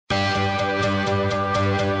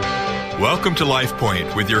Welcome to Life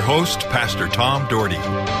Point with your host, Pastor Tom Dougherty.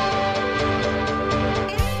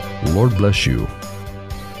 Lord bless you.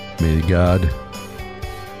 May the God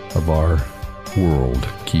of our world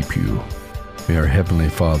keep you. May our Heavenly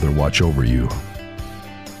Father watch over you.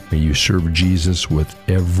 May you serve Jesus with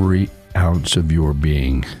every ounce of your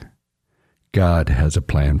being. God has a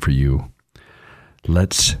plan for you.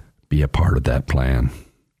 Let's be a part of that plan.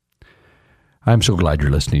 I'm so glad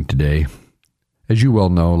you're listening today. As you well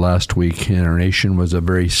know, last week in our nation was a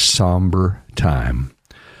very somber time.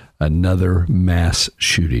 Another mass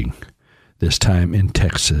shooting, this time in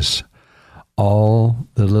Texas. All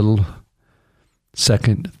the little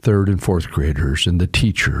second, third, and fourth graders and the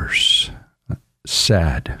teachers.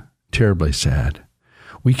 Sad, terribly sad.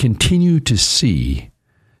 We continue to see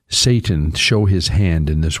Satan show his hand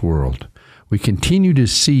in this world. We continue to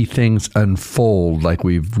see things unfold like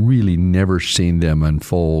we've really never seen them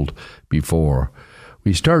unfold before.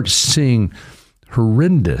 We start seeing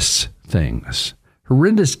horrendous things,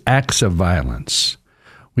 horrendous acts of violence.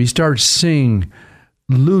 We start seeing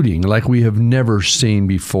looting like we have never seen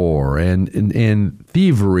before, and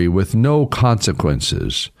thievery with no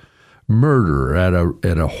consequences, murder at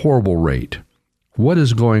a horrible rate. What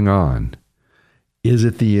is going on? Is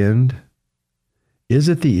it the end? Is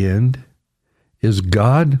it the end? Is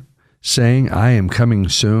God saying, I am coming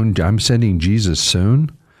soon? I'm sending Jesus soon?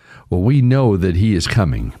 Well, we know that he is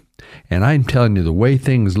coming. And I'm telling you, the way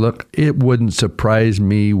things look, it wouldn't surprise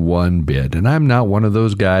me one bit. And I'm not one of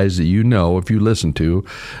those guys that you know, if you listen to,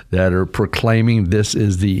 that are proclaiming this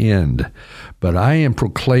is the end. But I am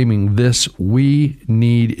proclaiming this. We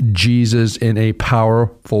need Jesus in a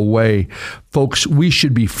powerful way. Folks, we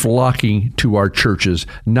should be flocking to our churches,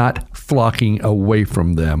 not flocking away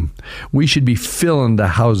from them. We should be filling the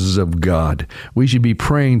houses of God. We should be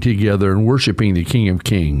praying together and worshiping the King of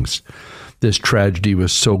Kings. This tragedy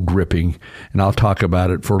was so gripping, and I'll talk about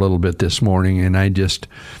it for a little bit this morning, and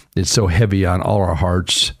it's so heavy on all our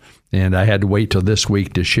hearts, and I had to wait till this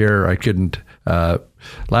week to share. I couldn't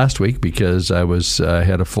last week because I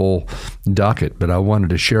had a full docket, but I wanted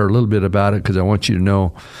to share a little bit about it because I want you to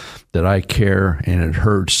know that I care, and it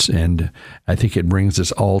hurts, and I think it brings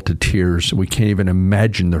us all to tears. We can't even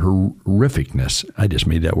imagine the horrificness, I just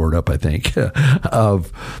made that word up, I think,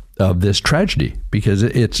 of this tragedy, because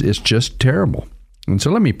it's just terrible. And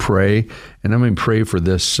so let me pray, and I'm going to pray for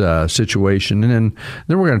this situation, and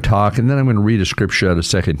then we're going to talk, and then I'm going to read a scripture out of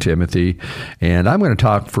 2 Timothy, and I'm going to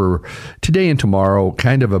talk for today and tomorrow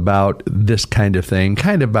kind of about this kind of thing,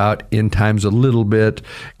 kind of about end times a little bit,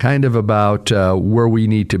 kind of about where we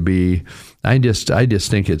need to be. I just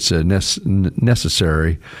think it's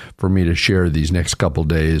necessary for me to share these next couple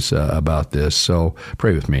days about this. So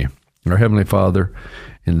pray with me. Our Heavenly Father,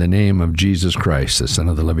 in the name of Jesus Christ, the Son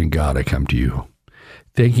of the living God, I come to you,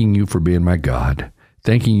 thanking you for being my God,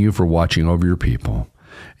 thanking you for watching over your people.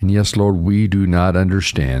 And yes, Lord, we do not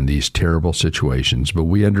understand these terrible situations, but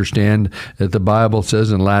we understand that the Bible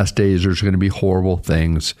says in last days there's going to be horrible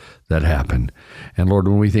things that happen. And Lord,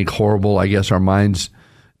 when we think horrible, I guess our minds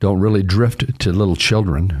don't really drift to little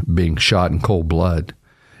children being shot in cold blood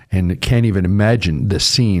and can't even imagine the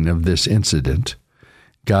scene of this incident.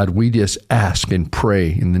 God, we just ask and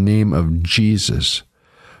pray in the name of Jesus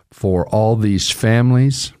for all these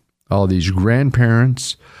families, all these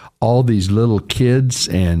grandparents, all these little kids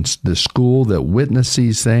and the school that witness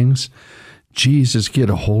these things. Jesus,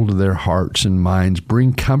 get a hold of their hearts and minds.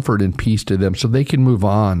 Bring comfort and peace to them so they can move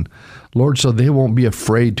on. Lord, so they won't be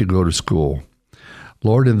afraid to go to school.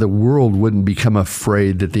 Lord, and the world wouldn't become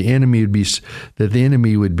afraid that the enemy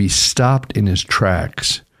would be stopped in his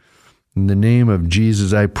tracks. In the name of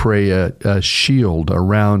Jesus, I pray a shield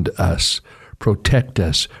around us. Protect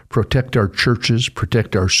us. Protect our churches.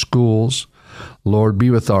 Protect our schools. Lord, be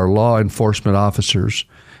with our law enforcement officers.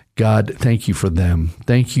 God, thank you for them.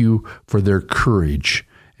 Thank you for their courage.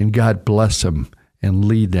 And God, bless them and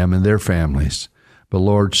lead them and their families. But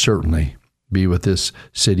Lord, certainly be with this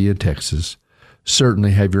city of Texas.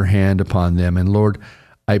 Certainly have your hand upon them. And Lord,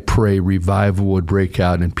 I pray revival would break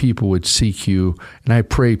out and people would seek you. And I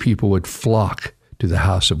pray people would flock to the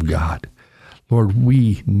house of God. Lord,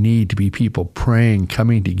 we need to be people praying,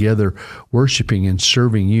 coming together, worshiping and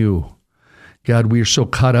serving you. God, we are so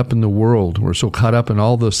caught up in the world. We're so caught up in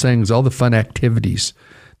all those things, all the fun activities,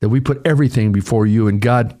 that we put everything before you. And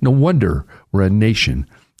God, no wonder we're a nation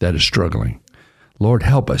that is struggling. Lord,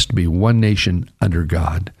 help us to be one nation under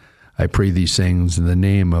God. I pray these things in the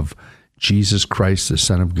name of Jesus Christ, the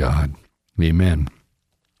Son of God. Amen.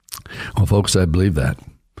 Well, folks, I believe that.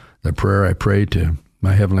 The prayer I pray to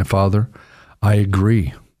my Heavenly Father, I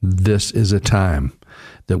agree. This is a time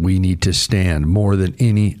that we need to stand more than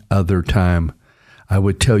any other time. I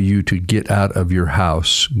would tell you to get out of your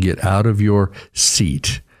house, get out of your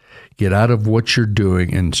seat, get out of what you're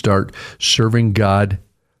doing and start serving God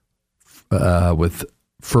with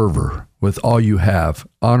fervor, with all you have,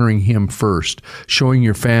 honoring Him first, showing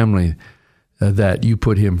your family that you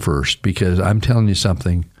put Him first. Because I'm telling you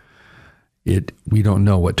something, we don't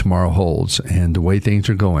know what tomorrow holds, and the way things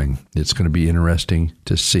are going, it's going to be interesting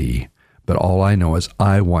to see. But all I know is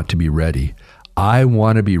I want to be ready. I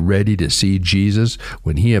want to be ready to see Jesus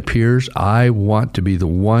when He appears. I want to be the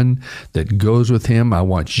one that goes with Him. I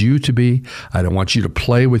want you to be. I don't want you to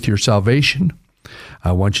play with your salvation.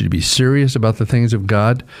 I want you to be serious about the things of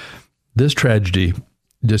God. This tragedy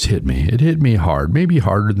just hit me. It hit me hard, maybe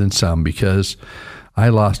harder than some, because I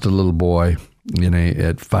lost a little boy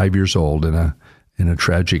at 5 years old in a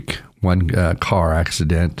tragic car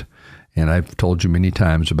accident, and I've told you many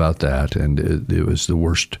times about that. And it was the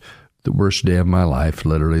worst day of my life.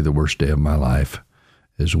 Literally, the worst day of my life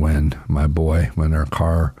is when our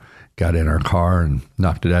car got in our car and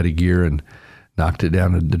knocked it out of gear and knocked it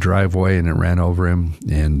down the driveway, and it ran over him,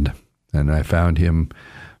 and I found him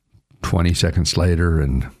 20 seconds later,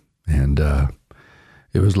 and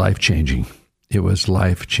it was life-changing. It was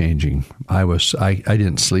life-changing. I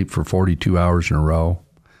didn't sleep for 42 hours in a row.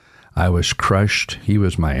 I was crushed. He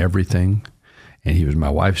was my everything, and he was my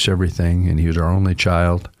wife's everything, and he was our only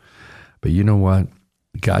child. But you know what?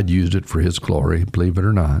 God used it for His glory, believe it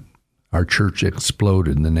or not. Our church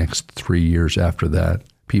exploded in the next 3 years after that.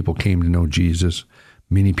 People came to know Jesus.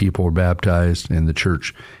 Many people were baptized, and the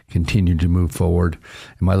church continued to move forward.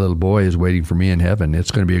 And my little boy is waiting for me in heaven.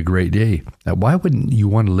 It's going to be a great day. Now, why wouldn't you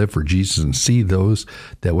want to live for Jesus and see those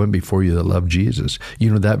that went before you that love Jesus?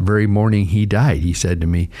 That very morning he died, he said to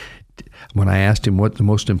me, when I asked him what the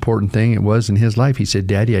most important thing it was in his life, he said,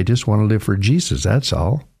 "Daddy, I just want to live for Jesus, that's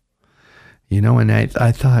all." And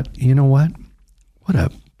I thought, you know what? What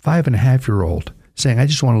a 5.5-year-old saying, I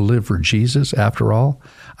just want to live for Jesus after all.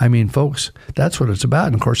 I mean, folks, that's what it's about.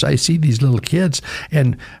 And of course, I see these little kids,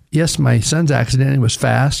 and yes, my son's accident, it was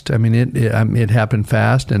fast. I mean, it happened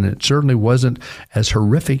fast, and it certainly wasn't as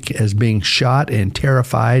horrific as being shot and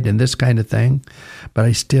terrified and this kind of thing. But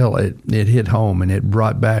it hit home, and it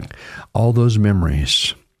brought back all those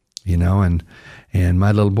memories, and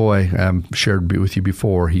my little boy, shared with you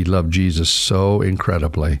before, he loved Jesus so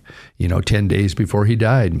incredibly. 10 days before he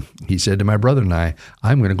died, he said to my brother and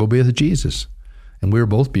I'm going to go be with Jesus. And we were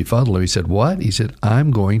both befuddled. He said, "What?" He said,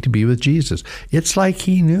 "I'm going to be with Jesus." It's like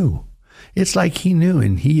he knew.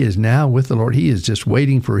 And he is now with the Lord. He is just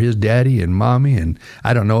waiting for his daddy and mommy. And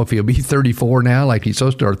I don't know if he'll be 34 now like he's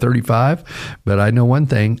supposed to, or 35. But I know one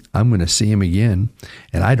thing, I'm going to see him again.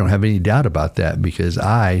 And I don't have any doubt about that, because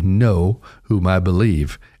I know whom I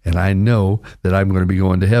believe. And I know that I'm going to be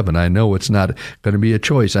going to heaven. I know it's not going to be a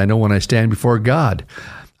choice. I know when I stand before God,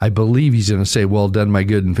 I believe He's going to say, "Well done, my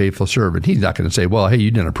good and faithful servant." He's not going to say, "Well, hey, you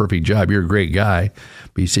did a perfect job. You're a great guy."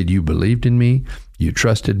 But He said, "You believed in me. You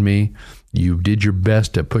trusted me. You did your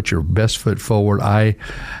best to put your best foot forward.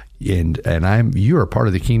 You are part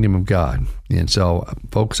of the kingdom of God." And so,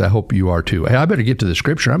 folks, I hope you are too. Hey, I better get to the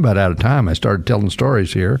scripture. I'm about out of time. I started telling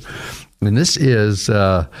stories here. And this is,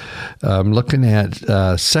 I'm looking at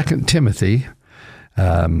 2 Timothy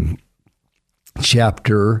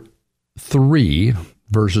chapter 3,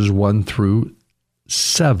 verses 1 through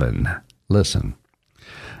 7. Listen.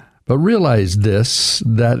 "But realize this,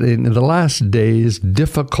 that in the last days,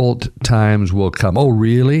 difficult times will come." Oh,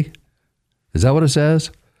 really? Is that what it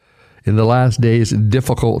says? In the last days,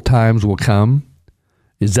 difficult times will come.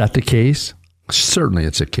 Is that the case? Certainly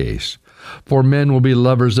it's a case. "For men will be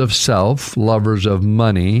lovers of self, lovers of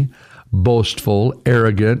money, boastful,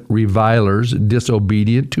 arrogant, revilers,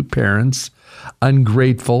 disobedient to parents,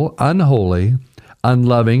 ungrateful, unholy,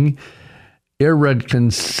 unloving,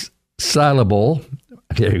 irreconcilable,"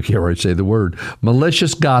 I can't say the word,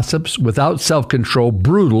 "malicious gossips, without self-control,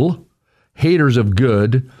 brutal, haters of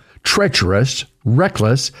good, treacherous,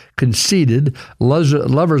 reckless, conceited,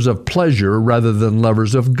 lovers of pleasure rather than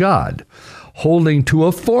lovers of God, holding to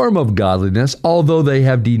a form of godliness, although they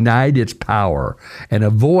have denied its power. And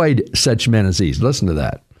avoid such men as these." Listen to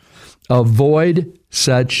that. "Avoid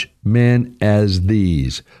such men as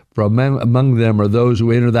these. For among them are those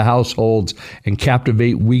who enter the households and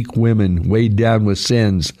captivate weak women, weighed down with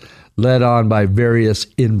sins, led on by various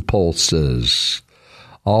impulses,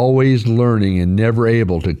 always learning and never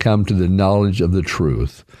able to come to the knowledge of the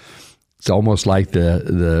truth." It's almost like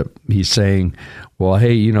he's saying, well,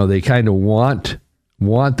 hey, they kind of want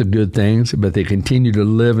the good things, but they continue to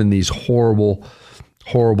live in these horrible,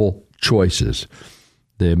 horrible choices.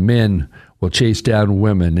 The men will chase down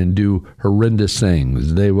women and do horrendous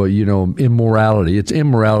things. They will, immorality.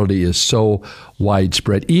 Immorality is so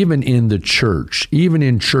widespread. Even in the church, even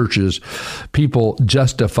in churches, people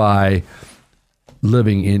justify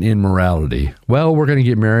living in immorality. Well, we're going to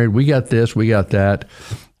get married. We got this, we got that.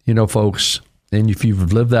 Folks, and if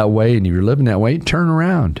you've lived that way and you're living that way, turn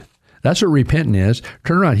around. That's what repenting is.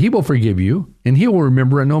 Turn around. He will forgive you, and he will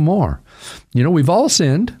remember it no more. We've all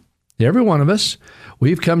sinned, every one of us.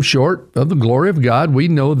 We've come short of the glory of God. We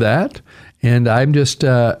know that. And I'm just,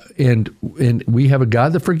 and we have a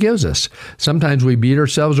God that forgives us. Sometimes we beat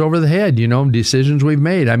ourselves over the head, decisions we've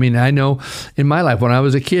made. I mean, I know in my life when I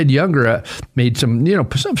was a kid, younger, I made some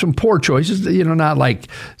poor choices, not like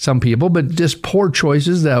some people, but just poor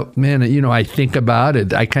choices that, man, I think about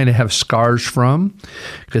it. I kind of have scars from,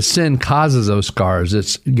 because sin causes those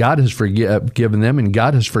scars. God has forgiven them and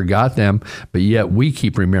God has forgot them, but yet we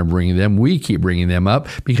keep remembering them. We keep bringing them up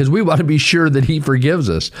because we want to be sure that he forgives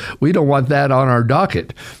us. We don't want that on our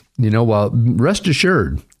docket. Well, rest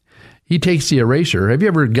assured, he takes the eraser. Have you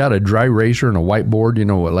ever got a dry eraser and a whiteboard,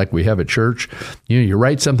 like we have at church? You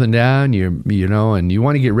write something down, and you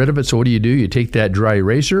want to get rid of it. So what do? You take that dry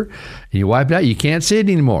eraser and you wipe it out. You can't see it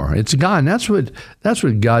anymore. It's gone. That's what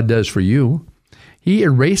God does for you. He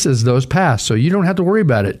erases those past, so you don't have to worry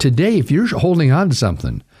about it. Today, if you're holding on to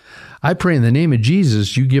something, I pray in the name of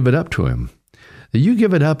Jesus, you give it up to him. That you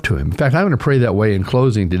give it up to him. In fact, I'm going to pray that way in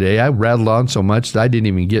closing today. I rattled on so much that I didn't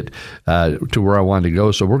even get to where I wanted to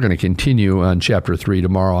go. So we're going to continue on chapter 3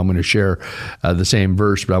 tomorrow. I'm going to share the same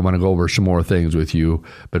verse, but I want to go over some more things with you.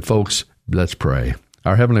 But folks, let's pray.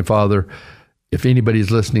 Our Heavenly Father, if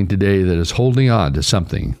anybody's listening today that is holding on to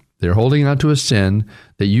something, they're holding on to a sin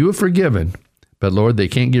that you have forgiven, but Lord, they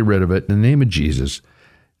can't get rid of it. In the name of Jesus,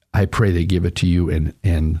 I pray they give it to you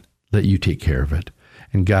and let you take care of it.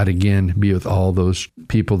 And God, again, be with all those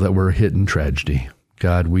people that were hit in tragedy.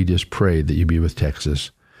 God, we just pray that you be with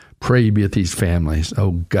Texas. Pray you be with these families.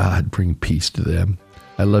 Oh, God, bring peace to them.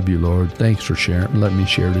 I love you, Lord. Thanks for sharing. Let me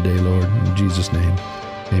share today, Lord. In Jesus' name,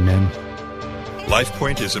 amen.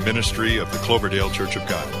 LifePoint is a ministry of the Cloverdale Church of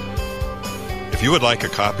God. If you would like a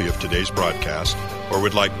copy of today's broadcast or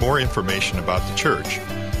would like more information about the church,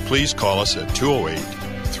 please call us at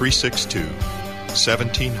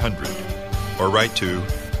 208-362-1700. or write to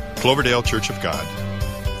Cloverdale Church of God,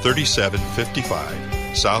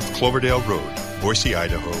 3755 South Cloverdale Road, Boise,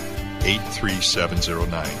 Idaho,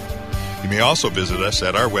 83709. You may also visit us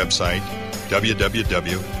at our website,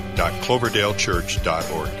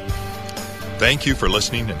 www.cloverdalechurch.org. Thank you for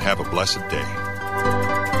listening and have a blessed day.